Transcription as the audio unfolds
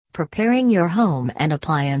Preparing your home and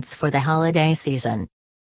appliance for the holiday season.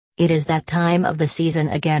 It is that time of the season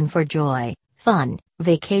again for joy, fun,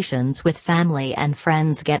 vacations with family and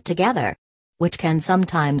friends get together, which can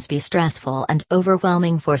sometimes be stressful and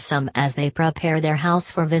overwhelming for some as they prepare their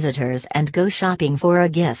house for visitors and go shopping for a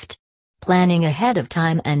gift. Planning ahead of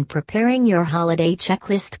time and preparing your holiday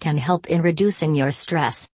checklist can help in reducing your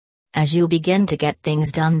stress. As you begin to get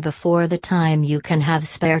things done before the time you can have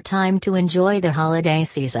spare time to enjoy the holiday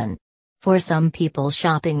season. For some people,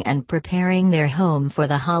 shopping and preparing their home for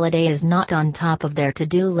the holiday is not on top of their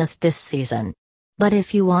to-do list this season. But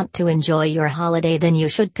if you want to enjoy your holiday, then you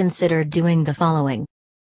should consider doing the following.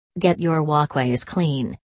 Get your walkways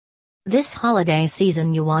clean. This holiday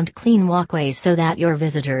season you want clean walkways so that your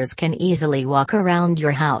visitors can easily walk around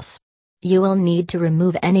your house. You will need to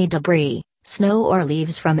remove any debris, snow or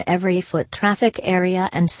leaves from every foot traffic area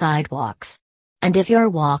and sidewalks. And if your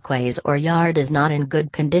walkways or yard is not in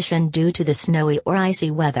good condition due to the snowy or icy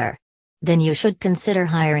weather, then you should consider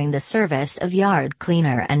hiring the service of yard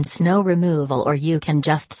cleaner and snow removal, or you can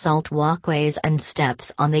just salt walkways and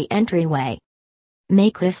steps on the entryway.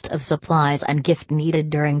 Make list of supplies and gift needed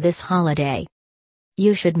during this holiday.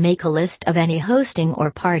 You should make a list of any hosting or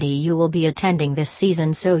party you will be attending this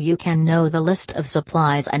season so you can know the list of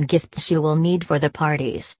supplies and gifts you will need for the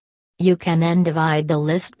parties. You can then divide the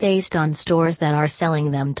list based on stores that are selling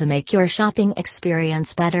them to make your shopping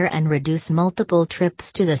experience better and reduce multiple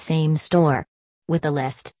trips to the same store. With a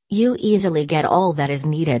list, you easily get all that is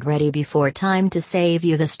needed ready before time to save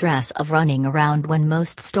you the stress of running around when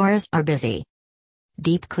most stores are busy.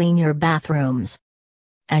 Deep clean your bathrooms.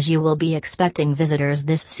 As you will be expecting visitors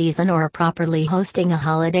this season or properly hosting a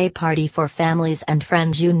holiday party for families and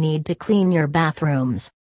friends, you need to clean your bathrooms.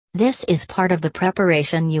 This is part of the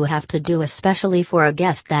preparation you have to do, especially for a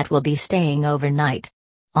guest that will be staying overnight.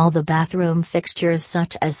 All the bathroom fixtures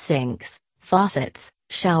such as sinks, faucets,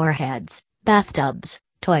 shower heads, bathtubs,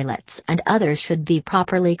 toilets and others should be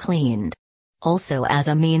properly cleaned. Also, as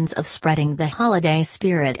a means of spreading the holiday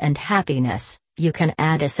spirit and happiness, you can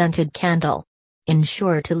add a scented candle.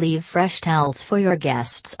 Ensure to leave fresh towels for your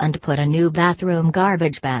guests and put a new bathroom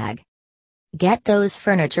garbage bag. Get those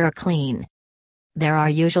furniture clean. There are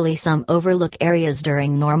usually some overlook areas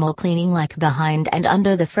during normal cleaning, like behind and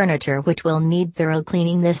under the furniture, which will need thorough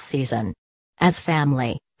cleaning this season. As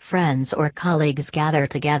family, friends or colleagues gather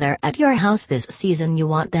together at your house this season, you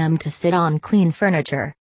want them to sit on clean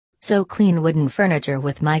furniture. So clean wooden furniture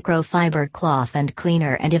with microfiber cloth and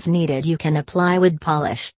cleaner, and if needed you can apply wood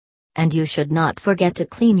polish. And you should not forget to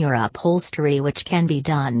clean your upholstery, which can be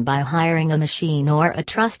done by hiring a machine or a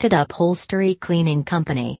trusted upholstery cleaning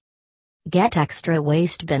company. Get extra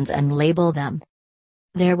waste bins and label them.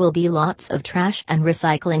 There will be lots of trash and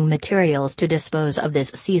recycling materials to dispose of this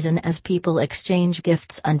season as people exchange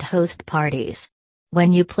gifts and host parties.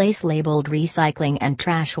 When you place labeled recycling and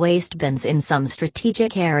trash waste bins in some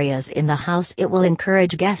strategic areas in the house, it will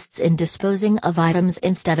encourage guests in disposing of items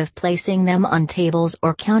instead of placing them on tables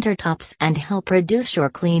or countertops and help reduce your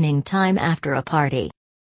cleaning time after a party.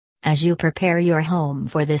 As you prepare your home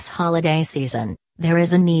for this holiday season, there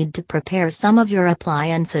is a need to prepare some of your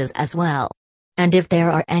appliances as well. And if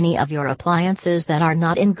there are any of your appliances that are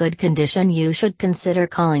not in good condition, you should consider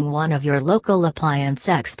calling one of your local appliance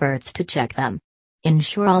experts to check them.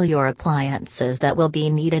 Ensure all your appliances that will be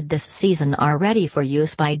needed this season are ready for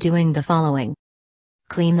use by doing the following.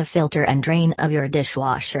 Clean the filter and drain of your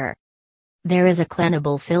dishwasher. There is a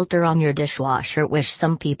cleanable filter on your dishwasher which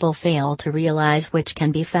some people fail to realize, which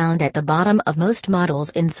can be found at the bottom of most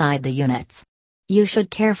models inside the units. You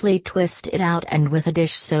should carefully twist it out and with a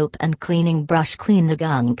dish soap and cleaning brush clean the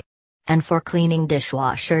gunk. And for cleaning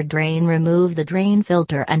dishwasher drain, remove the drain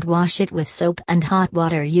filter and wash it with soap and hot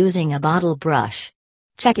water using a bottle brush.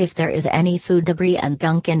 Check if there is any food debris and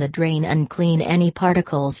gunk in the drain and clean any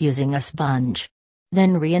particles using a sponge.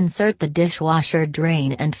 Then reinsert the dishwasher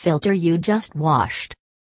drain and filter you just washed.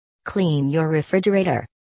 Clean your refrigerator.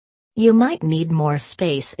 You might need more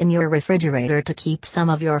space in your refrigerator to keep some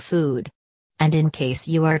of your food. And in case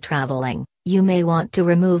you are traveling, you may want to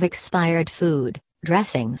remove expired food,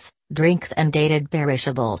 dressings, drinks and dated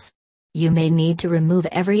perishables. You may need to remove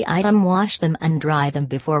every item, wash them and dry them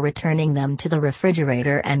before returning them to the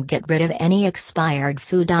refrigerator and get rid of any expired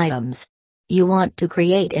food items. You want to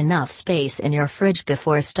create enough space in your fridge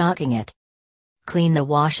before stocking it. Clean the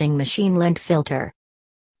washing machine lint filter.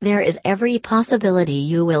 There is every possibility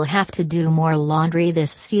you will have to do more laundry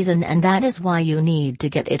this season, and that is why you need to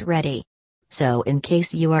get it ready. So in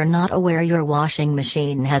case you are not aware, your washing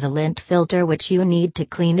machine has a lint filter which you need to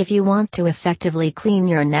clean if you want to effectively clean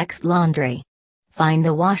your next laundry. Find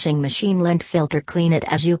the washing machine lint filter, clean it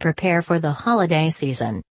as you prepare for the holiday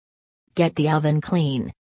season. Get the oven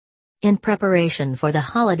clean. In preparation for the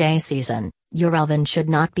holiday season, your oven should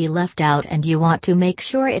not be left out and you want to make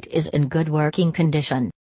sure it is in good working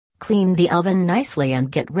condition. Clean the oven nicely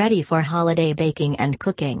and get ready for holiday baking and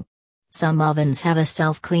cooking. Some ovens have a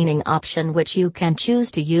self-cleaning option which you can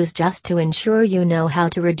choose to use just to ensure you know how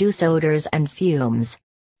to reduce odors and fumes.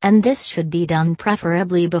 And this should be done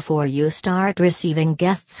preferably before you start receiving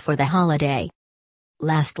guests for the holiday.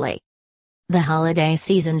 Lastly, the holiday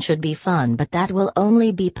season should be fun, but that will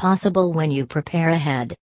only be possible when you prepare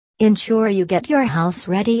ahead. Ensure you get your house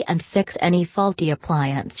ready and fix any faulty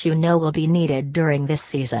appliance you know will be needed during this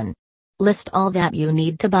season. List all that you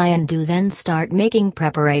need to buy and do, then start making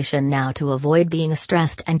preparation now to avoid being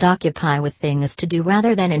stressed and occupy with things to do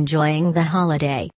rather than enjoying the holiday.